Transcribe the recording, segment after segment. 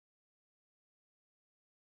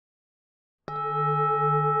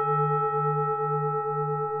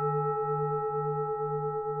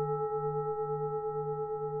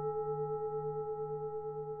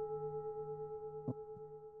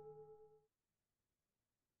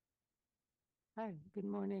Hi, good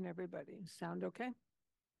morning, everybody. Sound okay?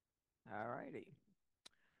 All righty.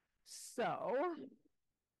 So,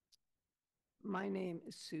 my name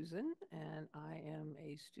is Susan, and I am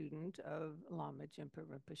a student of Lama Jinpa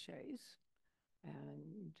Rinpoche's.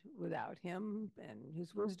 And without him and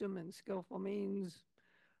his wisdom and skillful means,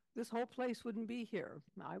 this whole place wouldn't be here.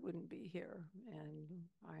 I wouldn't be here. And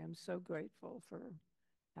I am so grateful for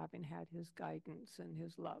having had his guidance and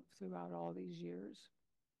his love throughout all these years.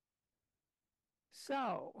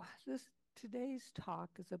 So, this today's talk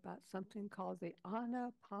is about something called the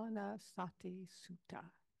Anapanasati Sutta.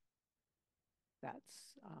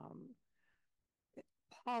 That's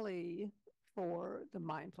Pali for the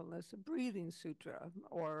Mindfulness of Breathing Sutra,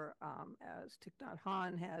 or as Thich Nhat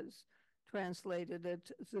Hanh has translated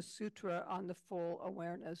it, the Sutra on the Full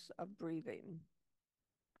Awareness of Breathing.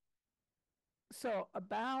 So,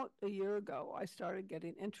 about a year ago, I started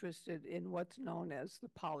getting interested in what's known as the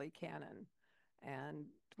Pali Canon. And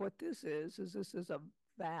what this is this is a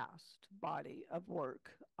vast body of work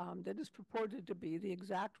that is purported to be the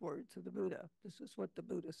exact words of the Buddha. This is what the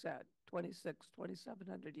Buddha said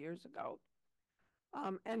 2,700 years ago.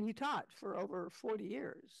 And he taught for over 40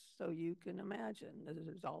 years. So you can imagine that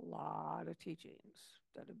there's a lot of teachings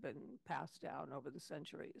that have been passed down over the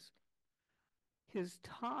centuries. His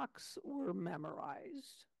talks were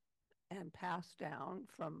memorized and passed down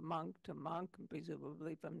from monk to monk, and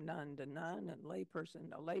presumably from nun to nun and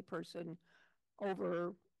layperson to layperson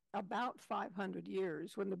over about 500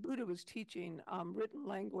 years. When the Buddha was teaching written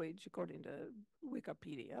language, according to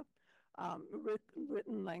Wikipedia,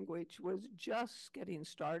 written language was just getting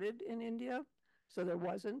started in India. So there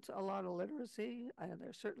wasn't a lot of literacy, and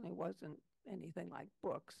there certainly wasn't anything like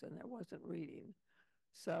books, and there wasn't reading.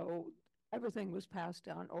 So everything was passed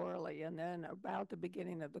down orally. And then about the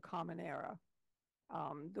beginning of the Common Era,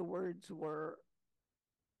 the words were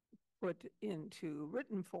put into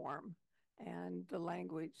written form, and the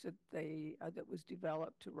language that was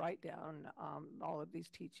developed to write down all of these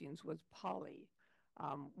teachings was Pali.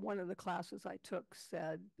 One of the classes I took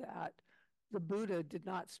said that the Buddha did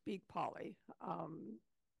not speak Pali.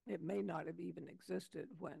 It may not have even existed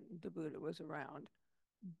when the Buddha was around,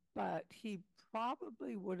 but he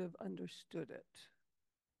probably would have understood it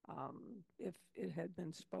if it had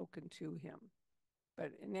been spoken to him.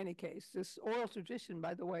 But in any case, this oral tradition,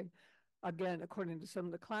 by the way, again, according to some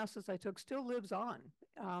of the classes I took, still lives on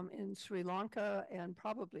in Sri Lanka and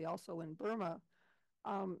probably also in Burma.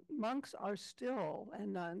 Monks are still,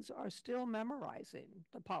 and nuns are still memorizing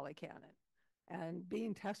the Pali Canon and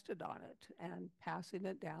being tested on it and passing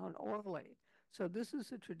it down orally. So this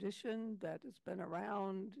is a tradition that has been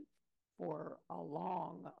around for a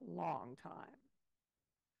long, long time.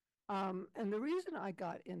 And the reason I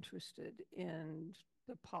got interested in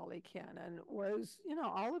the Pali Canon was,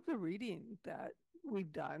 all of the reading that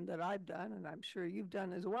we've done, that I've done, and I'm sure you've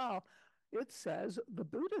done as well. It says the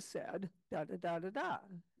Buddha said da da da da da,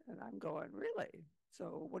 and I'm going, really?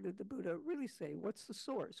 So what did the Buddha really say? What's the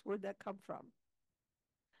source? Where'd that come from?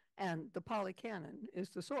 And the Pali Canon is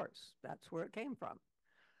the source. That's where it came from.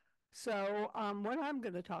 So what I'm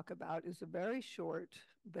going to talk about is a very short,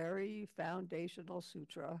 very foundational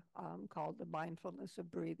sutra called the Mindfulness of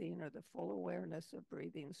Breathing, or the Full Awareness of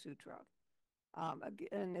Breathing Sutra.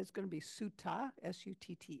 And it's going to be Sutta,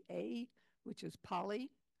 S-U-T-T-A, which is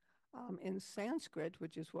Pali. In Sanskrit,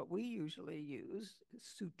 which is what we usually use,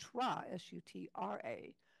 Sutra,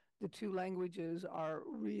 S-U-T-R-A. The two languages are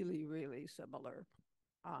really, really similar.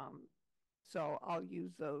 So I'll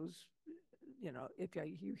use those, if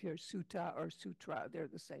you hear sutta or sutra, they're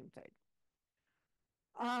the same thing.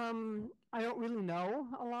 I don't really know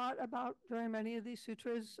a lot about very many of these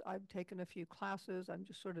sutras. I've taken a few classes. I'm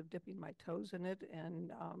just sort of dipping my toes in it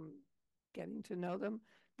and getting to know them.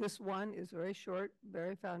 This one is very short,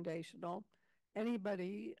 very foundational.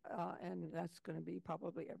 Anybody, and that's going to be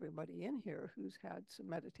probably everybody in here who's had some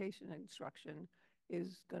meditation instruction,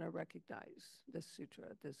 is going to recognize this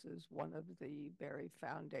sutra. This is one of the very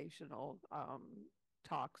foundational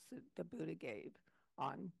talks that the Buddha gave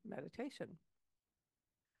on meditation.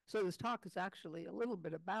 So this talk is actually a little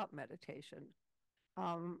bit about meditation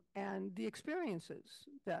and the experiences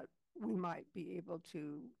that we might be able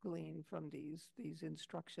to glean from these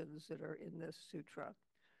instructions that are in this sutra.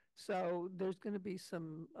 So there's going to be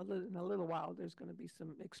in a little while, there's going to be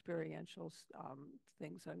some experiential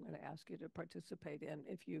things I'm going to ask you to participate in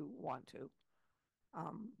if you want to.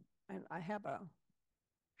 And I have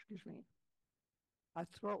excuse me, a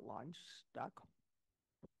throat lunge stuck.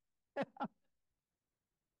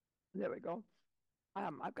 There we go.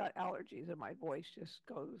 I've got allergies and my voice just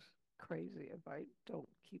goes crazy if I don't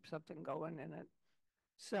keep something going in it.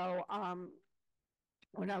 So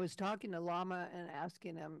when I was talking to Lama and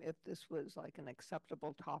asking him if this was like an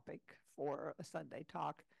acceptable topic for a Sunday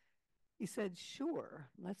talk, he said, sure,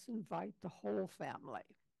 let's invite the whole family.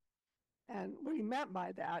 And what he meant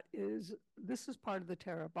by that is this is part of the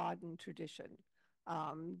Theravadan tradition,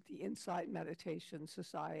 the Insight Meditation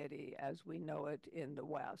Society as we know it in the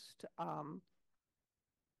West.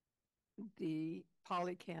 The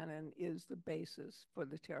Pali Canon is the basis for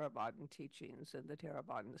the Theravadan teachings and the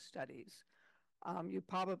Theravadan studies. You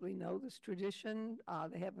probably know this tradition.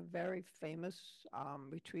 They have a very famous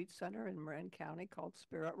retreat center in Marin County called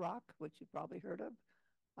Spirit Rock, which you've probably heard of.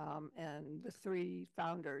 And the three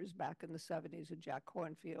founders back in the 70s are Jack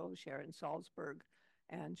Kornfield, Sharon Salzberg,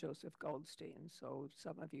 and Joseph Goldstein. So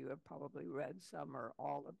some of you have probably read some or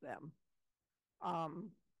all of them.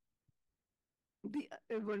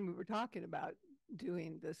 When we were talking about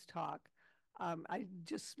doing this talk, I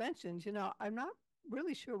just mentioned, I'm not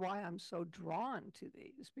really sure why I'm so drawn to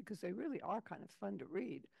these because they really are kind of fun to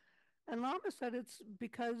read. And Lama said it's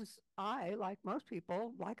because I, like most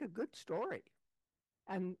people, like a good story.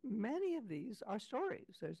 And many of these are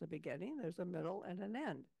stories. There's a beginning, there's a middle, and an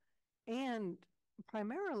end. And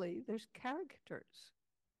primarily, there's characters.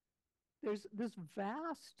 There's this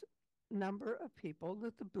vast number of people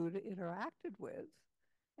that the Buddha interacted with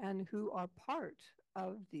and who are part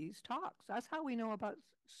of these talks. That's how we know about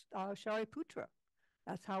Shariputra.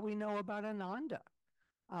 That's how we know about Ananda.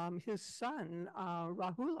 His son,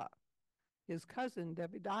 Rahula, his cousin,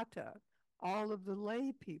 Devadatta, all of the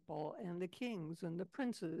lay people and the kings and the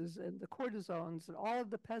princes and the courtesans and all of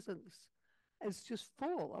the peasants. It's just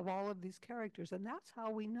full of all of these characters. And that's how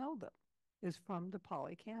we know them, is from the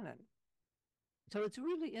Pali Canon. So it's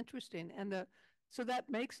really interesting. And so that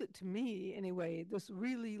makes it, to me anyway, this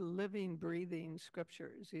really living, breathing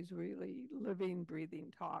scriptures, these really living,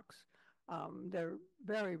 breathing talks. They're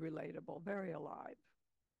very relatable, very alive.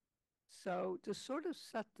 So to sort of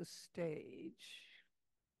set the stage,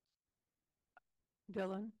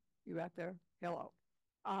 Dylan, you out there? Hello.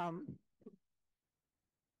 Um,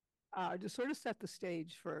 to sort of set the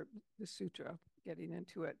stage for the sutra, getting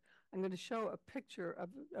into it, I'm going to show a picture of,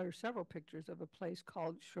 or several pictures of a place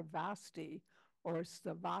called Shravasti or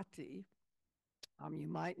Savati. You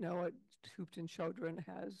might know it. Thupten Chodron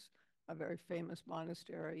has a very famous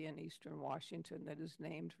monastery in eastern Washington that is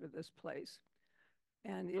named for this place.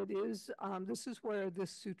 And it is, this is where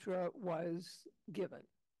this sutra was given.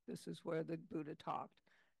 This is where the Buddha talked.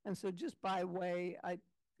 And so just by way, I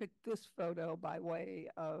picked this photo by way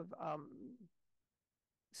of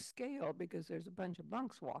scale because there's a bunch of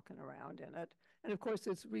monks walking around in it. And of course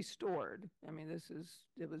it's restored. I mean,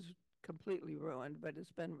 it was completely ruined, but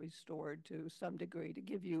it's been restored to some degree to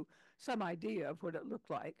give you some idea of what it looked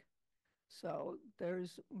like. So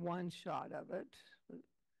there's one shot of it.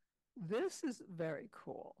 This is very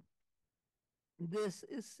cool. This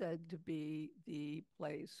is said to be the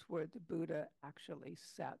place where the Buddha actually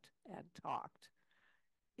sat and talked.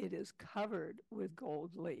 It is covered with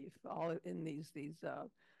gold leaf, all in these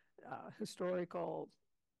historical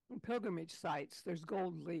pilgrimage sites. There's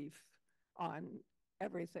gold leaf on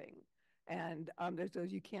everything. And there's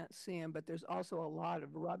those, you can't see them, but there's also a lot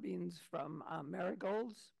of rubbings from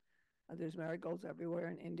marigolds. There's marigolds everywhere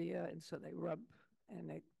in India, and so they rub,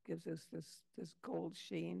 and it gives us this gold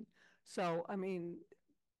sheen. So, I mean,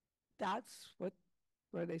 that's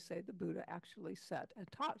where they say the Buddha actually sat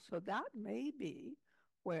and taught. So that may be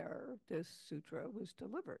where this sutra was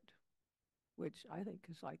delivered, which I think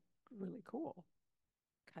is like really cool.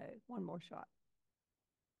 Okay, one more shot.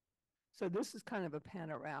 So this is kind of a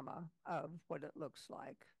panorama of what it looks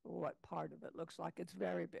like, what part of it looks like. It's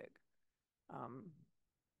very big. Um,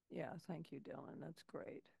 yeah, thank you, Dylan. That's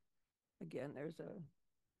great. Again,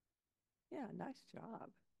 yeah, nice job.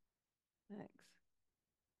 Thanks.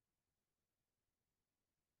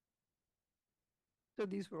 So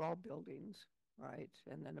these were all buildings, right?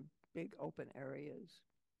 And then a big open areas.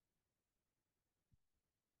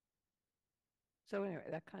 So anyway,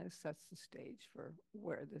 that kind of sets the stage for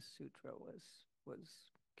where this sutra was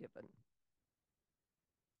given.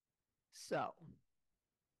 So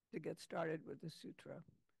to get started with the sutra.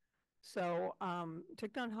 So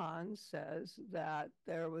Thich Nhat Hanh says that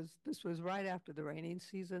this was right after the rainy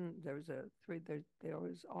season. There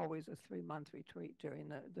was always a 3-month retreat during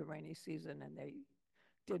the rainy season, and they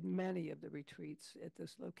did many of the retreats at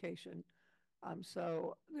this location.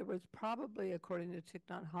 So there was probably, according to Thich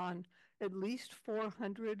Nhat Hanh, at least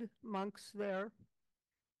 400 monks there.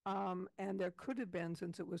 And there could have been,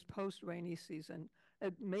 since it was post-rainy season,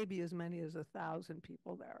 maybe as many as 1,000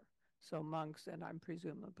 people there. So monks, and I'm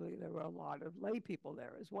presumably there were a lot of lay people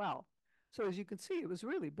there as well. So as you can see, it was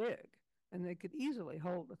really big. and they could easily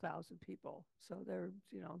hold 1,000 people. So there's,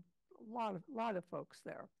 a lot of folks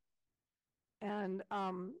there. And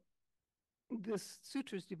this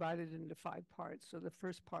sutra is divided into 5 parts. So the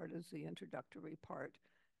first part is the introductory part.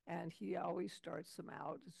 And he always starts them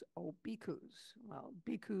out as, oh, bhikkhus. Well,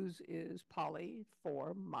 bhikkhus is Pali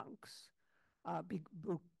for monks.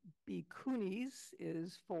 Bhikkhunis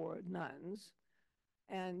is for nuns.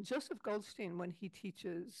 And Joseph Goldstein, when he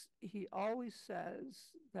teaches, he always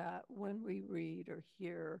says that when we read or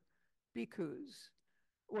hear bhikkhus,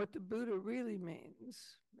 what the Buddha really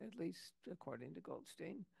means, at least according to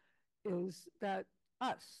Goldstein, is that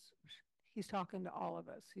us, he's talking to all of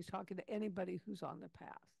us. He's talking to anybody who's on the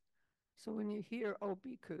path. So when you hear, oh,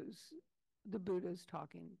 bhikkhus, the Buddha is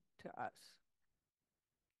talking to us.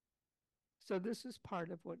 So this is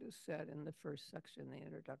part of what is said in the first section, the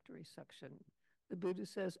introductory section. The Buddha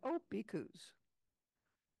says, oh, bhikkhus,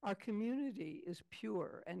 our community is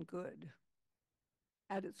pure and good.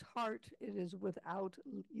 At its heart, it is without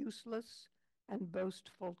useless and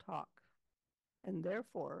boastful talk, and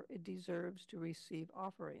therefore it deserves to receive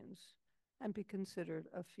offerings and be considered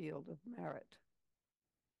a field of merit.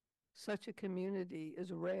 Such a community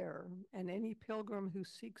is rare, and any pilgrim who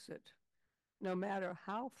seeks it, no matter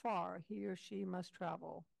how far he or she must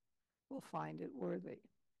travel, will find it worthy.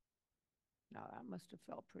 Now, that must have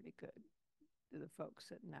felt pretty good to the folks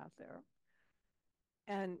sitting out there.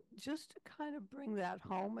 And just to kind of bring that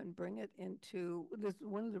home and bring it into, this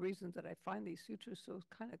one of the reasons that I find these sutras so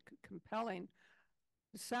kind of compelling.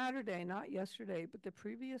 Saturday, not yesterday, but the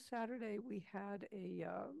previous Saturday, we had a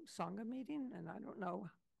Sangha meeting, and I don't know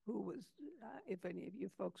who was, if any of you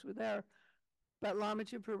folks were there, but Lama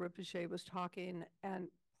Jinpa Rinpoche was talking, and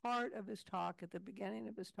part of his talk, at the beginning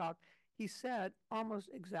of his talk, he said almost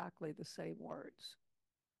exactly the same words,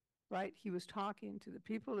 right? He was talking to the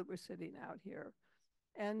people that were sitting out here,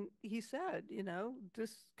 and he said,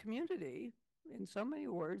 this community, in so many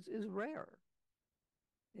words, is rare.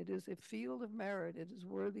 It is a field of merit. It is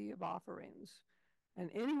worthy of offerings. And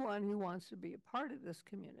anyone who wants to be a part of this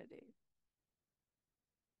community,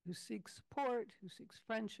 who seeks support, who seeks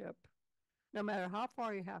friendship, no matter how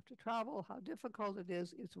far you have to travel, how difficult it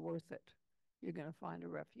is, it's worth it. You're going to find a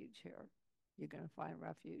refuge here. You're going to find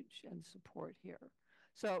refuge and support here.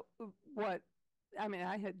 So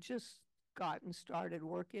I had just gotten started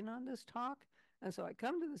working on this talk. And so I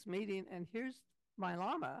come to this meeting, and here's my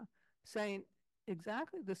Lama saying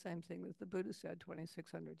exactly the same thing that the Buddha said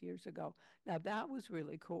 2,600 years ago. Now, that was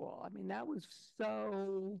really cool. I mean, that was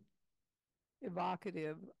so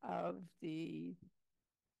evocative of the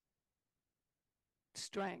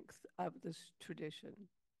strength of this tradition,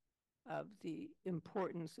 of the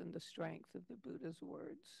importance and the strength of the Buddha's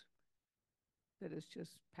words that is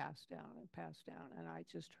just passed down and passed down. And I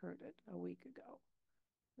just heard it a week ago.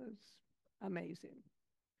 It was amazing.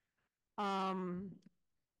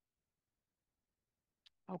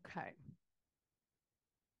 Okay.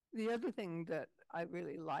 The other thing that I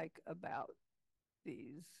really like about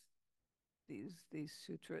these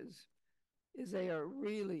sutras is they are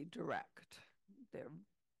really direct. They're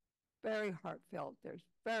very heartfelt. They're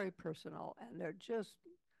very personal, and they're just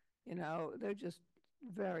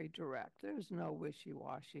very direct. There's no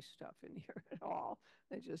wishy-washy stuff in here at all.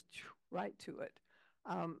 They just right to it.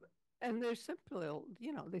 And they're simple,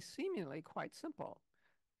 they seemingly quite simple,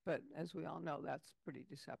 but as we all know, that's pretty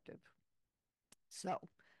deceptive. So,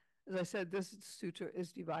 as I said, this sutra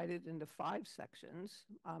is divided into 5 sections.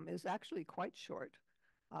 It's actually quite short.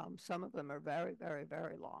 Some of them are very, very,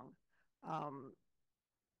 very long.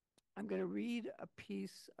 I'm going to read a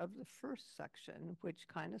piece of the first section, which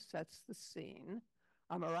kind of sets the scene.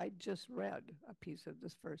 Or I just read a piece of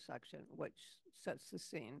this first section, which sets the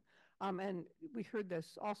scene. And we heard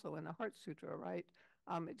this also in the Heart Sutra, right?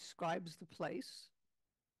 It describes the place.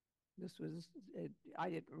 I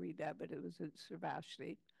didn't read that, but it was at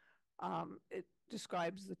Sarvashti. It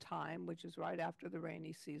describes the time, which is right after the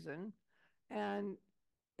rainy season. And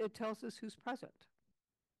it tells us who's present.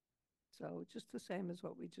 So just the same as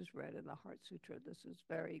what we just read in the Heart Sutra. This is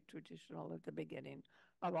very traditional at the beginning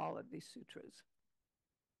of all of these sutras.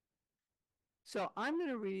 So I'm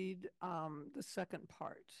going to read the second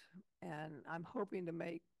part, and I'm hoping to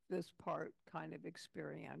make this part kind of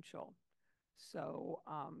experiential. So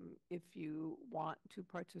if you want to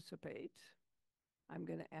participate, I'm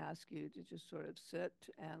going to ask you to just sort of sit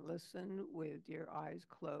and listen with your eyes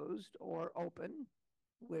closed or open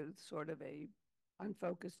with sort of a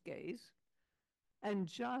unfocused gaze, and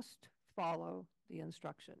just follow the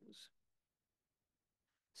instructions.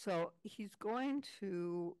 So he's going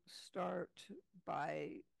to start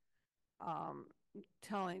by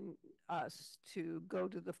telling us to go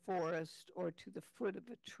to the forest or to the foot of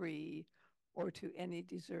a tree or to any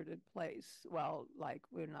deserted place. Well, like,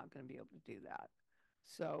 we're not going to be able to do that.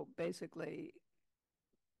 So basically,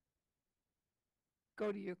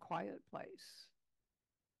 go to your quiet place,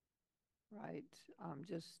 right?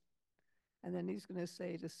 And then he's going to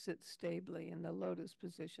say to sit stably in the lotus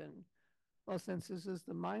position. Well, since this is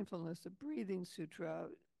the mindfulness of breathing sutra,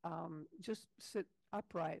 just sit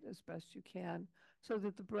upright as best you can so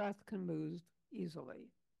that the breath can move easily.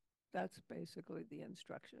 That's basically the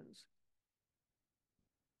instructions.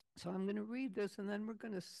 So I'm going to read this and then we're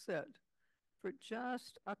going to sit for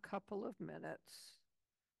just a couple of minutes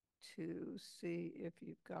to see if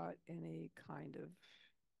you've got any kind of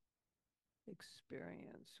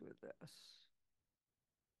experience with this.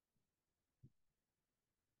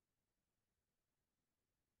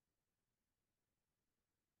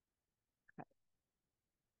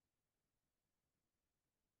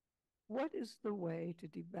 What is the way to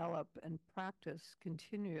develop and practice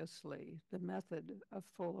continuously the method of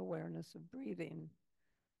full awareness of breathing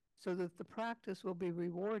so that the practice will be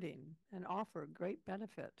rewarding and offer great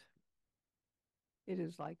benefit? It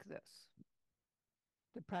is like this.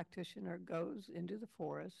 The practitioner goes into the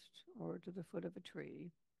forest or to the foot of a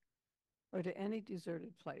tree or to any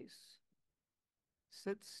deserted place,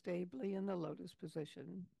 sits stably in the lotus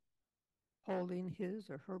position, holding his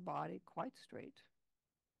or her body quite straight,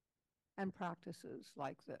 and practices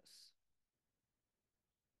like this.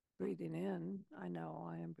 Breathing in, I know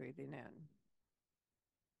I am breathing in.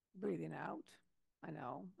 Breathing out, I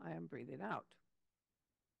know I am breathing out.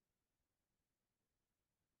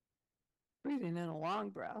 Breathing in a long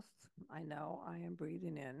breath, I know I am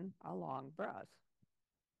breathing in a long breath.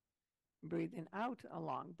 Breathing out a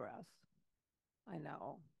long breath, I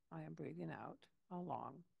know I am breathing out a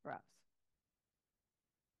long breath.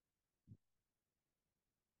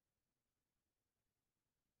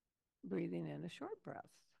 Breathing in a short breath,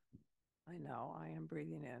 I know I am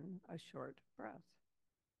breathing in a short breath.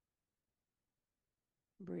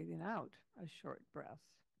 Breathing out a short breath,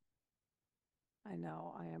 I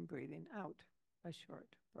know I am breathing out a short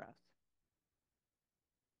breath.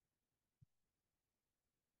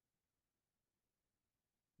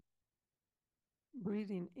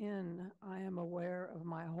 Breathing in, I am aware of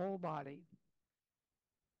my whole body.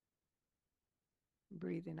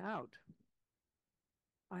 Breathing out,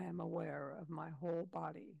 I am aware of my whole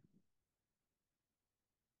body.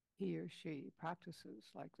 He or she practices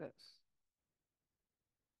like this.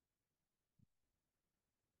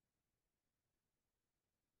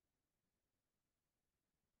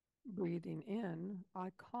 Breathing in,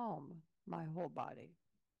 I calm my whole body.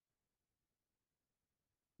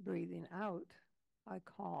 Breathing out, I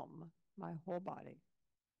calm my whole body.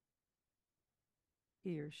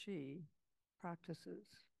 He or she practices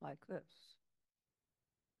like this.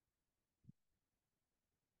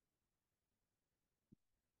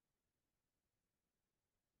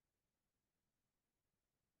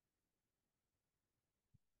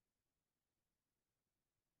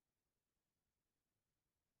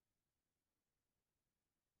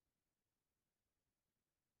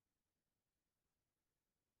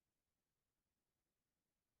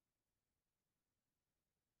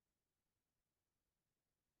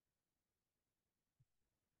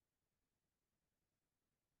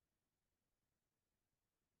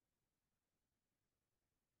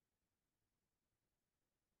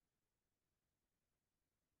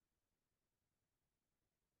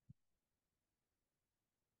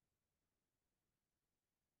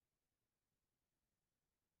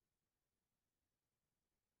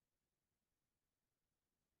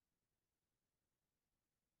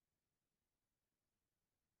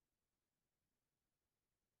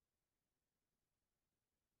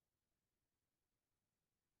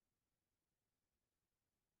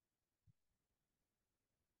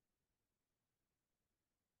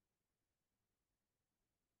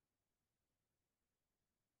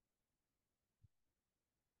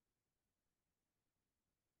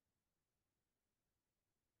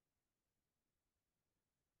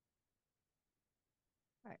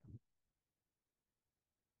 Right.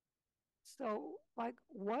 So, like,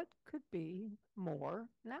 what could be more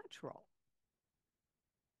natural?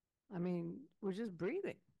 I mean, we're just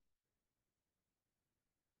breathing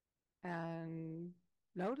and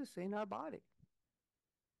noticing our body.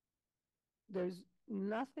 There's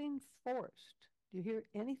nothing forced. Do you hear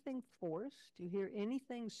anything forced? Do you hear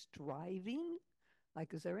anything striving?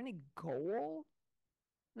 Like, is there any goal?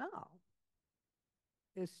 No.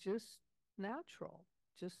 It's just natural,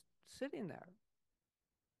 just sitting there.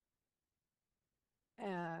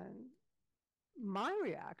 And my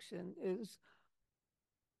reaction is,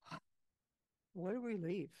 What a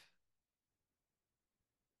relief.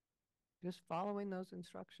 Just following those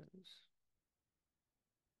instructions.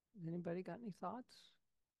 Anybody got any thoughts?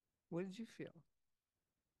 What did you feel?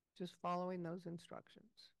 Just following those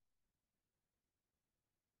instructions.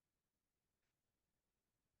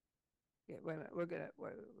 Yeah, wait a minute.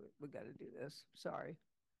 We got to do this. Sorry.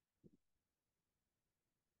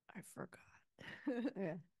 I forgot.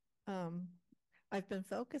 Yeah. I've been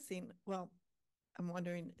focusing, well, I'm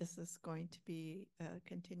wondering, is this going to be a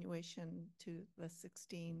continuation to the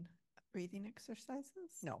 16 breathing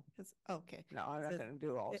exercises? No. Okay. No, I'm not going to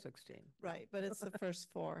do all 16. Right, but it's the first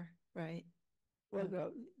 4, right? We'll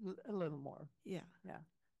go a little more. Yeah. Yeah.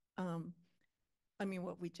 I mean,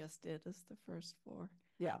 what we just did is the first 4.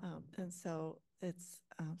 Yeah. And so it's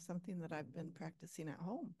something that I've been practicing at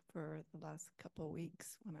home for the last couple of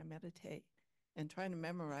weeks when I meditate and trying to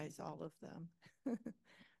memorize all of them.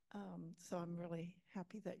 So I'm really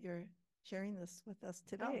happy that you're sharing this with us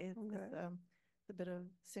today. Oh, okay. It's a bit of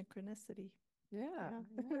synchronicity. Yeah.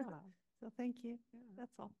 Yeah. So thank you. Yeah.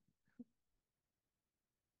 That's all.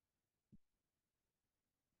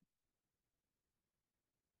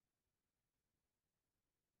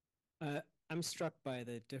 I'm struck by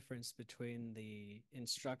the difference between the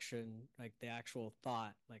instruction, like the actual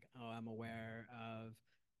thought, like, oh, I'm aware of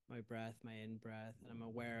my breath, my in breath, and I'm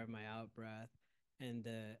aware of my out breath, and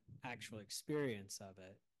the actual experience of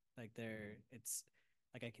it. Like it's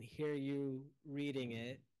like I can hear you reading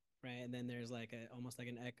it, right? And then there's like almost like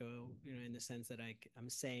an echo, in the sense that I'm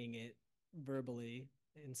saying it verbally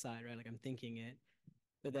inside, right? Like I'm thinking it,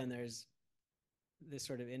 but then there's this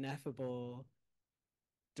sort of ineffable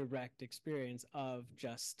direct experience of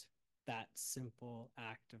just that simple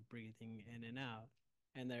act of breathing in and out.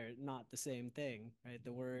 And they're not the same thing, right?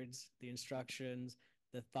 The words, the instructions,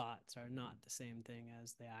 the thoughts are not the same thing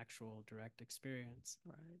as the actual direct experience.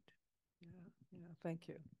 Right. Yeah. Yeah. Thank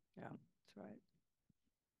you. Yeah, that's right.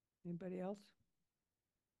 Anybody else?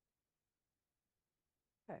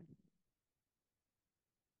 Okay.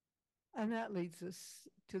 And that leads us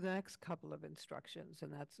to the next couple of instructions,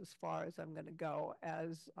 and that's as far as I'm going to go.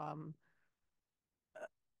 As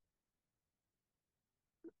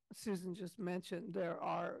Susan just mentioned, there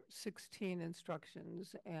are 16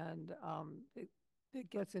 instructions, and it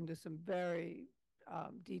gets into some very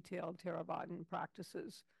detailed Theravadan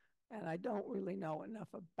practices. And I don't really know enough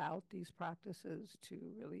about these practices to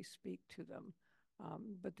really speak to them.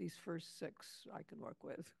 But these first 6 I can work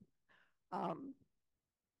with.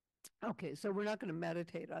 Okay, so we're not going to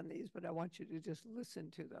meditate on these, but I want you to just listen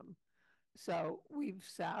to them. So we've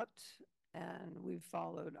sat and we've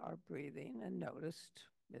followed our breathing and noticed,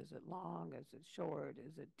 is it long, is it short,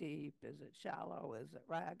 is it deep, is it shallow, is it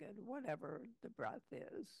ragged, whatever the breath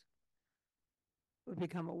is. We've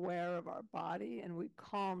become aware of our body and we've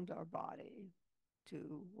calmed our body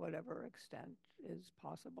to whatever extent is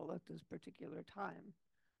possible at this particular time.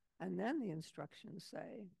 And then the instructions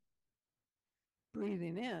say,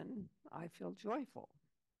 breathing in, I feel joyful.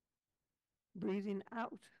 Breathing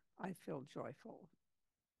out, I feel joyful.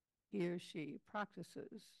 He or she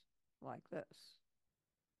practices like this.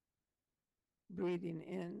 Breathing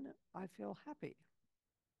in, I feel happy.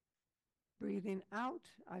 Breathing out,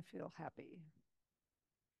 I feel happy.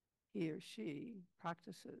 He or she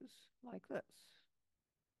practices like this.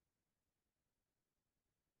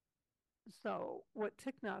 So what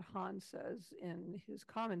Thich Nhat Hanh says in his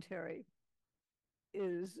commentary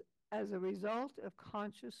is, as a result of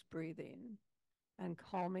conscious breathing and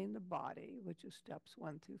calming the body, which is steps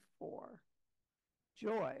 1 through 4,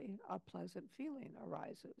 joy, a pleasant feeling,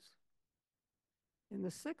 arises. In the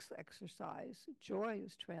 6th exercise, joy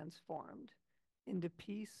is transformed into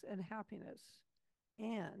peace and happiness,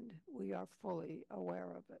 and we are fully aware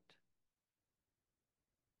of it.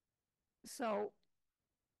 So,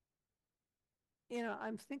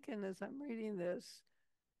 I'm thinking as I'm reading this,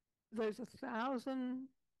 there's 1,000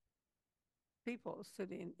 people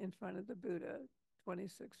sitting in front of the Buddha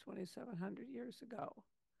 2,700 years ago.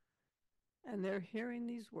 And they're hearing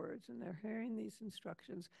these words and they're hearing these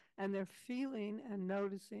instructions and they're feeling and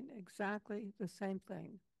noticing exactly the same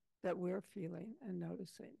thing that we're feeling and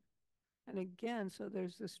noticing. And again, so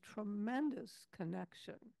there's this tremendous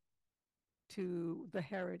connection to the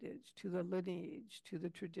heritage, to the lineage, to the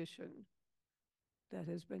tradition that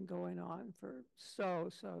has been going on for so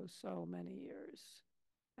many years.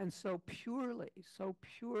 And so purely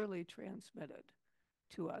transmitted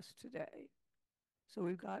to us today. So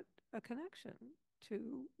we've got a connection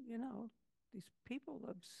to, these people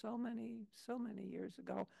of so many years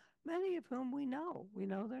ago, many of whom we know. We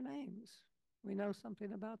know their names. We know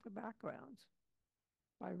something about their backgrounds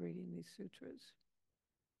by reading these sutras.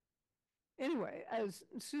 anyway, as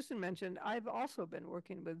Susan mentioned, I've also been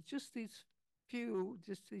working with just these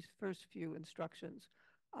first few instructions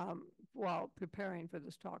while preparing for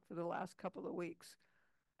this talk for the last couple of weeks.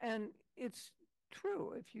 And it's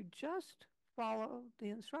true, if you just follow the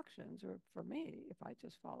instructions, or for me, if I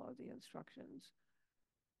just follow the instructions,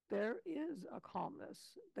 there is a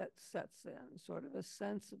calmness that sets in, sort of a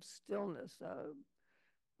sense of stillness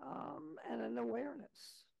and an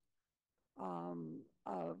awareness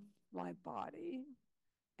of my body,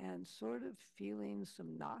 and sort of feeling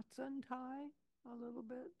some knots untie a little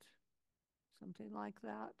bit, something like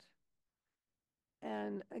that.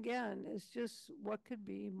 And again, it's just what could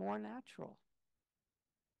be more natural.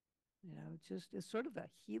 You know, just it's sort of a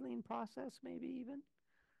healing process, maybe even.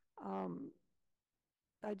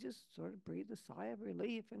 I just sort of breathe a sigh of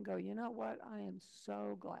relief and go, you know what? I am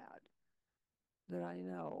so glad that I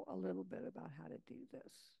know a little bit about how to do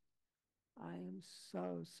this. I am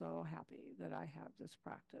so, so happy that I have this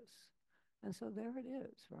practice. And so there it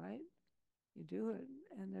is, right? You do it,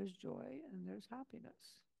 and there's joy, and there's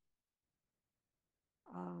happiness.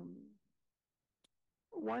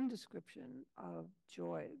 One description of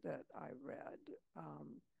joy that I read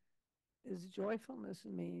is joyfulness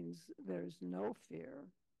means there's no fear,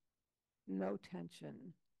 no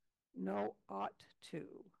tension, no ought to.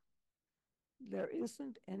 There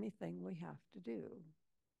isn't anything we have to do.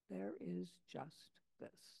 There is just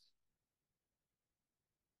this.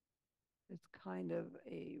 It's kind of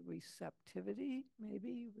a receptivity,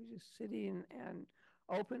 maybe. We're just sitting and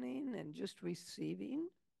opening and just receiving.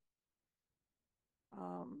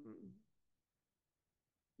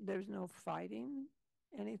 There's no fighting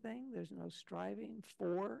anything. There's no striving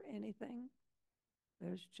for anything.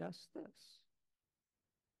 There's just this.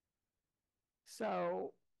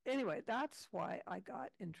 So anyway, that's why I got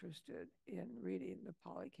interested in reading the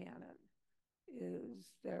Pali Canon.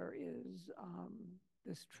 There is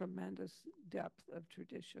this tremendous depth of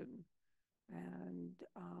tradition, and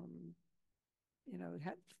you know,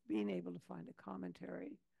 being able to find a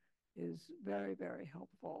commentary is very, very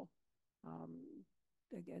helpful.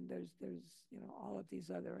 Again, there's you know, all of these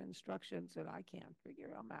other instructions that I can't figure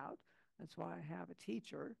them out. That's why I have a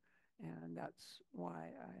teacher, and that's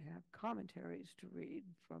why I have commentaries to read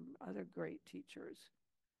from other great teachers.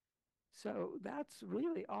 So that's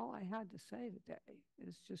really all I had to say today,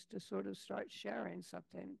 is just to sort of start sharing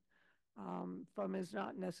something from is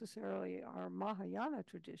not necessarily our Mahayana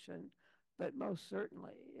tradition, but most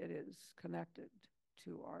certainly it is connected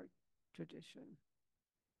to our tradition.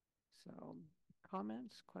 So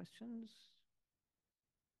comments, questions?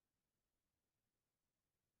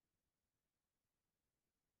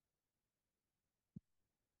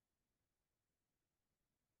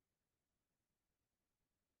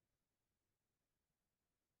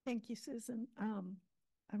 Thank you, Susan. I'm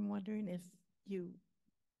wondering if you,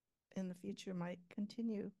 in the future, might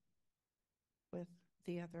continue with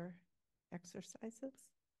the other exercises.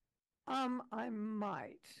 I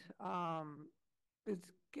might.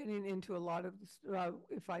 It's getting into a lot of this.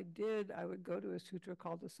 If I did, I would go to a sutra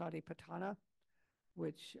called the Satipatthana,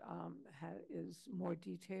 which is more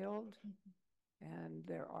detailed, and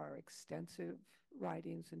there are extensive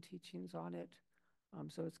writings and teachings on it.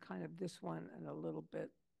 So it's kind of this one and a little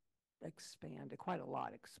bit expanded, quite a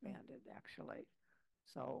lot expanded, actually.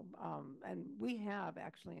 So, and we have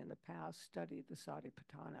actually in the past studied the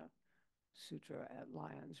Satipatthana Sutra at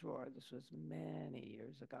Lion's Roar. This was many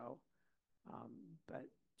years ago. But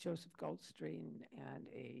Joseph Goldstein and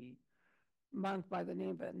a monk by the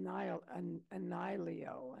name of Anilio,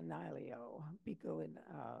 Bhikkhu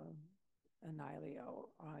Anilio,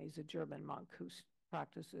 he's a German monk who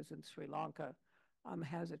practices in Sri Lanka,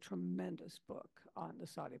 has a tremendous book on the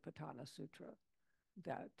Satipatthana Sutra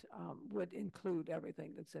that would include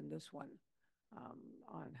everything that's in this one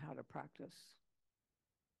on how to practice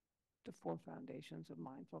the 4 foundations of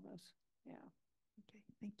mindfulness. Yeah. Okay,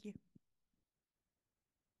 thank you.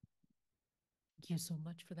 Thank you so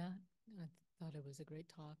much for that. I thought it was a great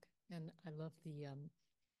talk, and I love the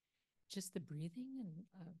just the breathing,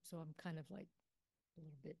 and so I'm kind of like a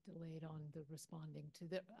little bit delayed on the responding to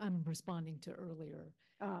the. I'm responding to earlier.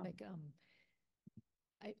 I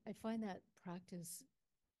find that practice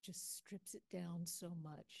just strips it down so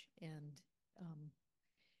much, and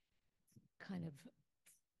kind of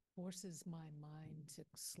forces my mind to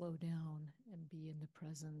slow down and be in the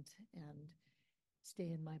present and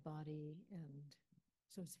stay in my body. And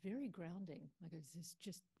so it's very grounding. Like it's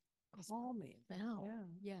just calming.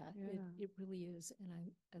 Yeah. It really is.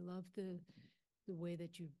 And I love the way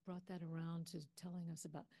that you brought that around to telling us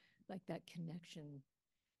about like that connection.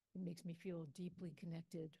 It makes me feel deeply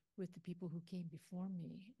connected with the people who came before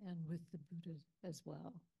me and with the as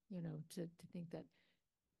well, to think that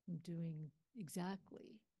I'm doing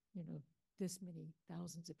exactly, this many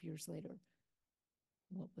thousands of years later,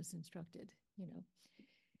 what was instructed.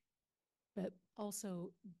 But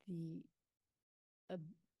also the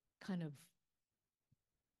kind of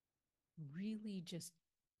really just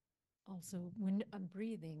also when I'm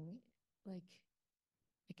breathing, like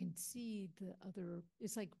I can see the other,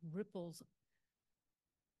 it's like ripples.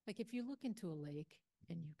 Like if you look into a lake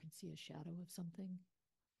and you can see a shadow of something,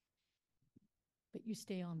 but you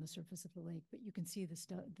stay on the surface of the lake, but you can see the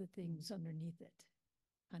things underneath it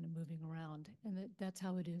kind of moving around. And that's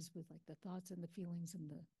how it is with like the thoughts and the feelings and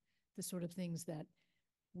the sort of things that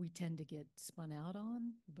we tend to get spun out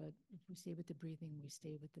on. But if we stay with the breathing, we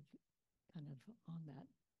stay with the kind of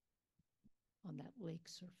on that lake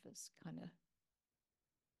surface, kind of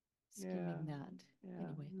skimming that. Yeah.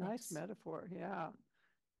 Anyway, Nice thanks. metaphor. Yeah.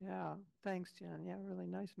 Yeah. Thanks, Jen. Yeah, really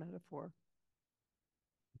nice metaphor.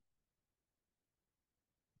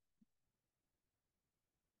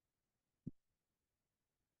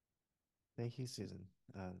 Thank you, Susan.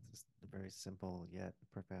 It's very simple yet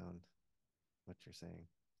profound what you're saying.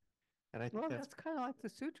 And I think Well, that's that's kind of like the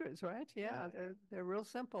sutras, right? Yeah, Yeah. they're real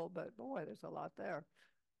simple, but boy, there's a lot there.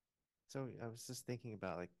 so. I was just thinking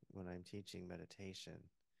about like when I'm teaching meditation,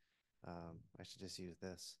 I should just use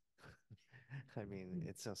this. I mean,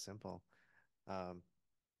 it's so simple. Um,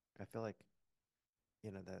 I feel like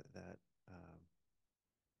that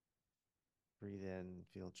breathe in,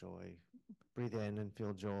 feel joy, breathe in and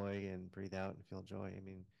feel joy, and breathe out and feel joy. I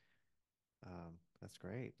mean, that's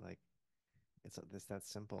great. Like it's that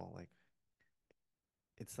simple. Like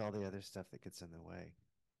it's all the other stuff that gets in the way.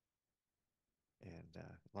 And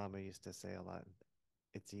Lama used to say a lot,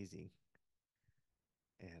 it's easy.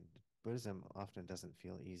 And Buddhism often doesn't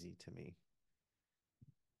feel easy to me.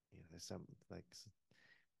 There's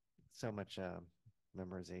so much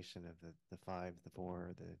memorization of the 5, the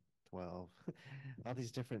 4, the 12, all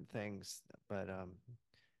these different things. But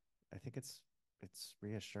I think it's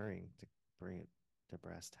reassuring to bring it to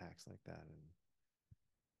brass tacks like that and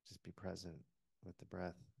just be present with the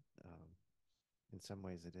breath. Um, in some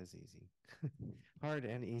ways, it is easy, hard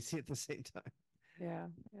and easy at the same time. Yeah,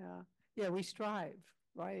 yeah, yeah. We strive,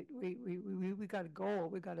 right? We got a goal.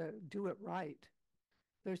 We got to do it right.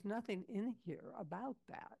 There's nothing in here about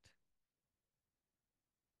that.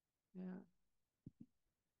 Yeah.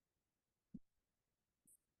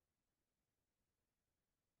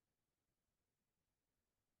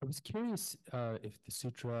 I was curious if the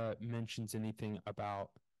sutra mentions anything about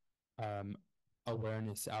um,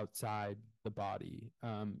 awareness outside the body.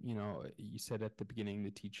 You said at the beginning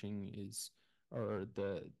the teaching is, or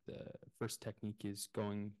the first technique is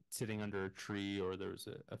sitting under a tree, or there's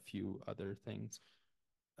a few other things.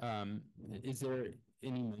 Is there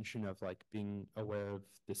any mention of like being aware of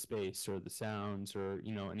the space or the sounds or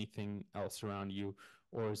anything else around you,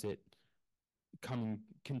 or is it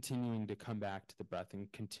continuing to come back to the breath and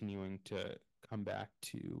continuing to come back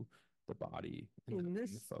to the body and In the in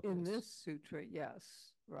focus? this sutra,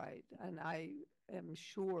 yes, right. And I am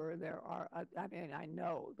sure there are. I mean, I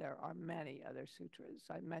know there are many other sutras.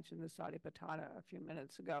 I mentioned the Satipatthana a few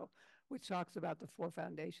minutes ago, which talks about the 4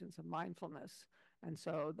 foundations of mindfulness, and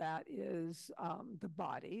so that is the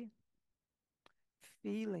body,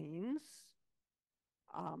 feelings,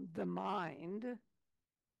 the mind,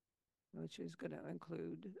 which is going to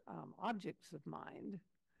include objects of mind,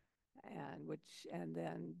 and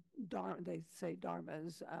then they say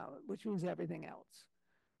dharmas, which means everything else.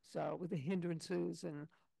 So with the hindrances and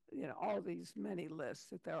all these many lists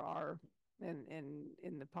that there are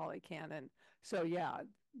in the Pali Canon. So yeah,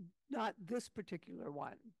 not this particular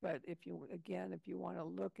one, but if you want to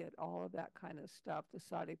look at all of that kind of stuff, the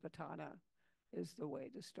Satipatthana is the way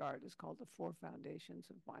to start. It's called the 4 Foundations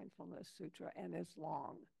of Mindfulness Sutra, and it's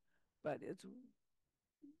long, but it's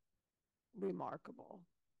remarkable.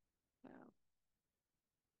 Yeah.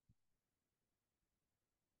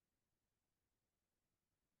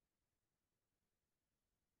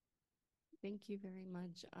 Thank you very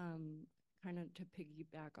much. Kind of to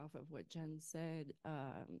piggyback off of what Jen said,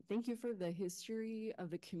 thank you for the history of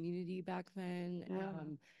the community back then,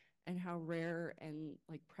 and how rare and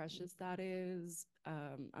like precious that is.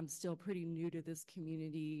 I'm still pretty new to this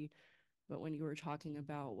community, but when you were talking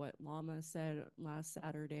about what Lama said last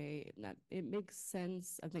Saturday, that it makes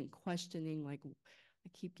sense. I've been questioning, like, I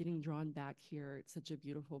keep getting drawn back here. It's such a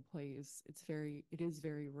beautiful place. It is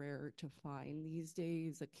very rare to find these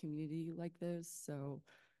days a community like this. So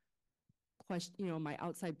my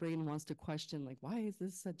outside brain wants to question, like, why is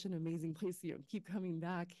this such an amazing place? Keep coming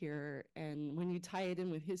back here. And when you tie it in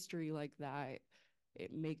with history like that,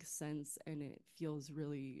 it makes sense and it feels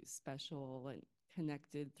really special and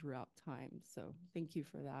connected throughout time. So thank you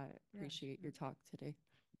for that. Appreciate your talk today.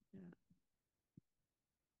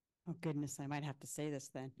 Oh, goodness, I might have to say this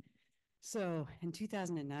then. So in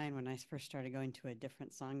 2009, when I first started going to a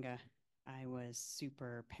different Sangha, I was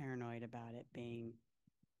super paranoid about it being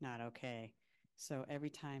not okay. So every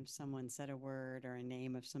time someone said a word or a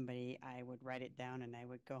name of somebody, I would write it down and I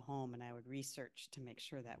would go home and I would research to make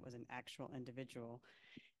sure that was an actual individual.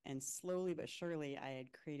 And slowly but surely, I had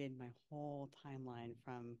created my whole timeline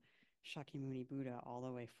from Shakyamuni Buddha all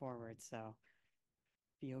the way forward. So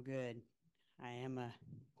feel good. I am a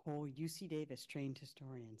whole UC Davis trained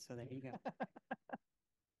historian. So there you go.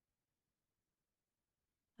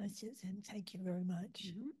 That's it, and thank you very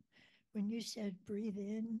much. When you said breathe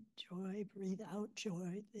in joy, breathe out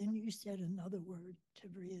joy, then you said another word to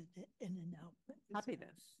breathe in and out.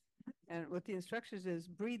 Happiness. And what the instructions is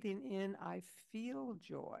breathing in, I feel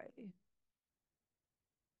joy.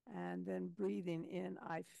 And then breathing in,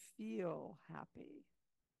 I feel happy.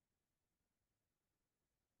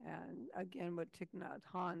 And again, what Thich Nhat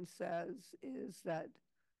Hanh says is that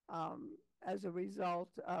as a result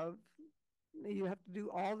of, you have to do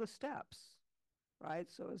all the steps, right?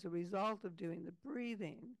 So as a result of doing the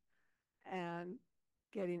breathing and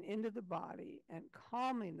getting into the body and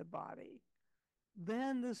calming the body,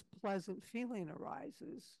 then this pleasant feeling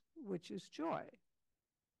arises, which is joy.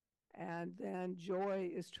 And then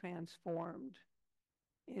joy is transformed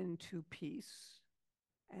into peace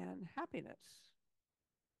and happiness.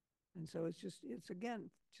 And so it's again,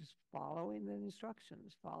 just following the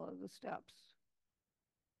instructions, follow the steps.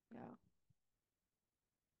 Yeah.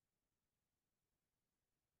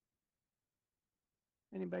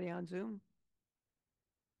 Anybody on Zoom?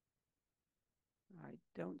 I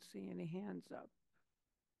don't see any hands up.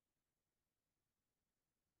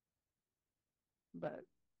 But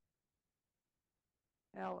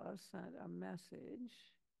Ella sent a message.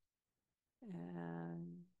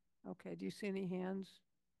 And okay, do you see any hands,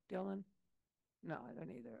 Dylan? No, I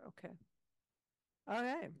don't either. Okay.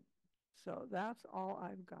 Okay. So that's all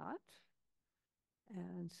I've got.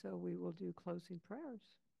 And so we will do closing prayers.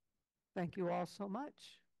 Thank you all so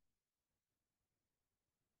much.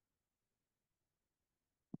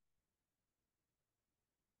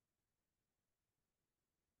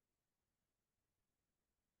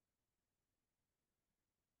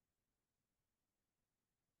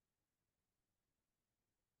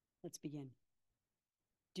 Let's begin.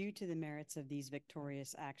 Due to the merits of these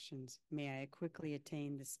victorious actions, may I quickly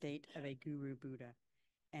attain the state of a Guru Buddha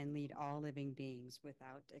and lead all living beings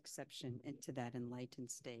without exception into that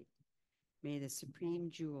enlightened state. May the supreme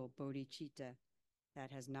jewel bodhicitta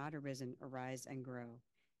that has not arisen arise and grow,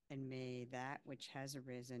 and may that which has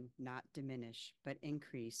arisen not diminish, but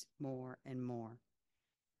increase more and more.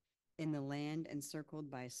 In the land encircled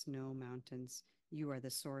by snow mountains, you are the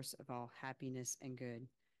source of all happiness and good.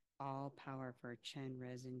 All power for Chen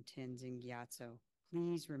Rezin Tenzin Gyatso,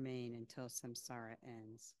 please remain until samsara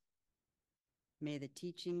ends. May the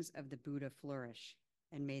teachings of the Buddha flourish,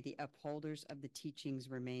 and may the upholders of the teachings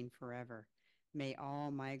remain forever. May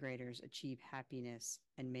all migrators achieve happiness,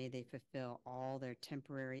 and may they fulfill all their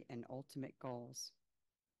temporary and ultimate goals.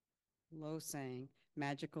 Losang,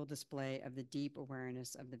 magical display of the deep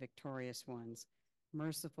awareness of the victorious ones,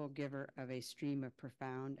 merciful giver of a stream of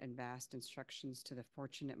profound and vast instructions to the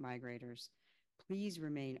fortunate migrators, please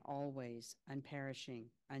remain always unperishing,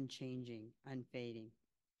 unchanging, unfading.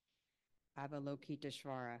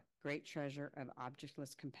 Avalokiteshvara, great treasure of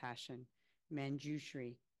objectless compassion,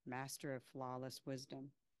 Manjushri, master of flawless wisdom,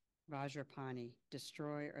 Vajrapani,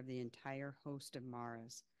 destroyer of the entire host of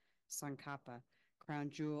Maras, Sankapa, crown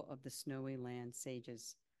jewel of the snowy land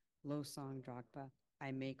sages, Losang Dragpa,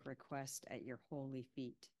 I make request at your holy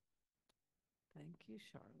feet. Thank you,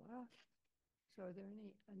 Charla. So are there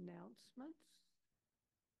any announcements?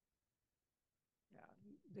 Yeah,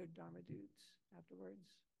 they're Dharma dudes afterwards,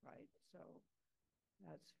 right? So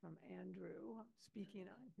that's from Andrew speaking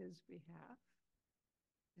on his behalf.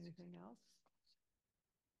 Anything else?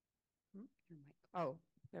 Oh,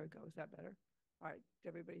 there we go. Is that better? All right. Did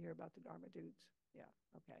everybody hear about the Dharma dudes? Yeah.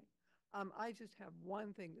 Okay. I just have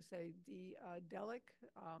one thing to say. The DELIC,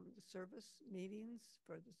 the service meetings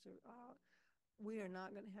for the we are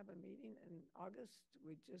not going to have a meeting in August.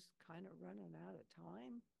 We're just kind of running out of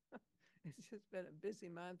time. It's just been a busy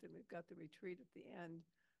month, and we've got the retreat at the end.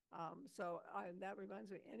 That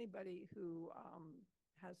reminds me, anybody who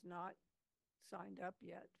has not signed up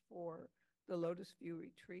yet for the Lotus View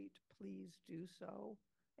retreat, please do so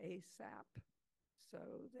ASAP, so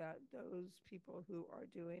that those people who are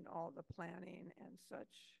doing all the planning and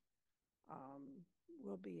such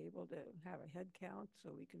We'll be able to have a head count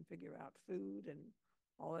so we can figure out food and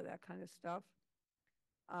all of that kind of stuff.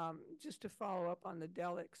 Just to follow up on the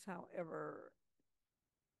delics, however,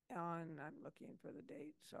 I'm looking for the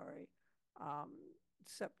date, sorry,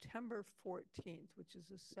 September 14th, which is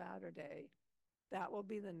a Saturday, that will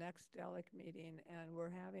be the next delic meeting, and we're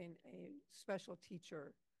having a special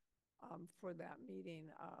teacher for that meeting.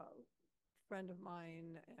 A friend of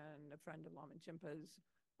mine and a friend of Lama Jinpa's,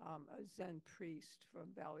 a Zen priest from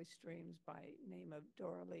Valley Streams by name of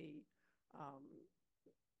Dorley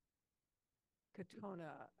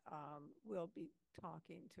Katona, will be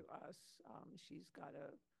talking to us. She's got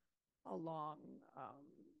a long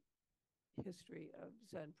history of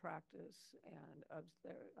Zen practice and of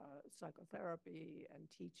their psychotherapy and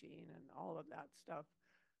teaching and all of that stuff.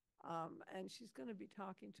 And she's going to be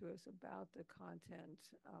talking to us about the content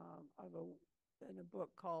in a book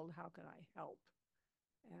called How Can I Help?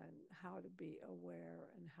 And how to be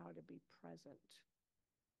aware and how to be present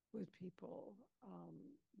with people,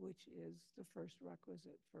 which is the first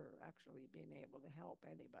requisite for actually being able to help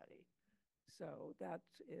anybody. So that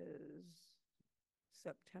is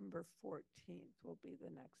September 14th will be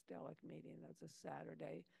the next delic meeting. That's a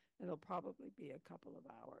Saturday. It'll probably be a couple of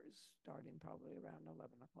hours, starting probably around 11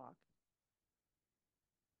 o'clock.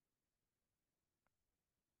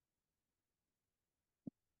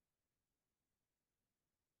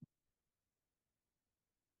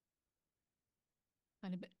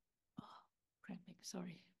 Kind of, oh, cramping.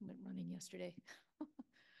 Sorry, I went running yesterday.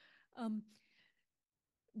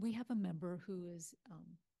 We have a member who is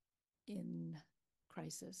in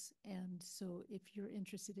crisis, and so if you're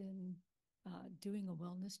interested in doing a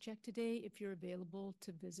wellness check today, if you're available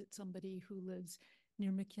to visit somebody who lives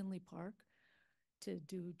near McKinley Park to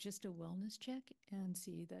do just a wellness check and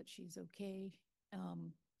see that she's okay,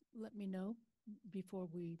 let me know before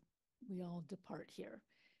we all depart here.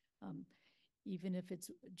 Even if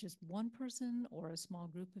it's just one person or a small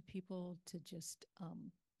group of people, to just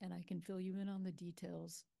and I can fill you in on the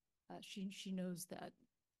details. She knows that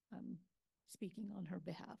I'm speaking on her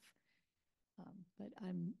behalf. But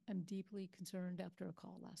I'm deeply concerned after a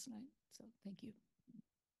call last night. So thank you.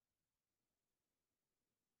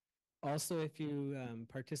 Also, if you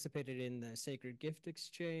participated in the Sacred Gift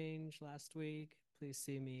Exchange last week, please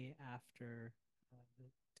see me after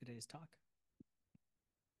today's talk.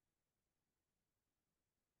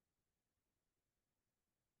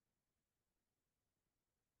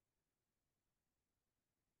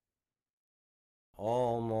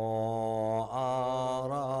 Omo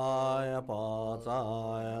araya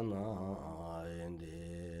pacayana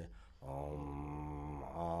indi Om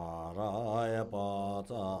araya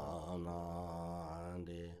pacana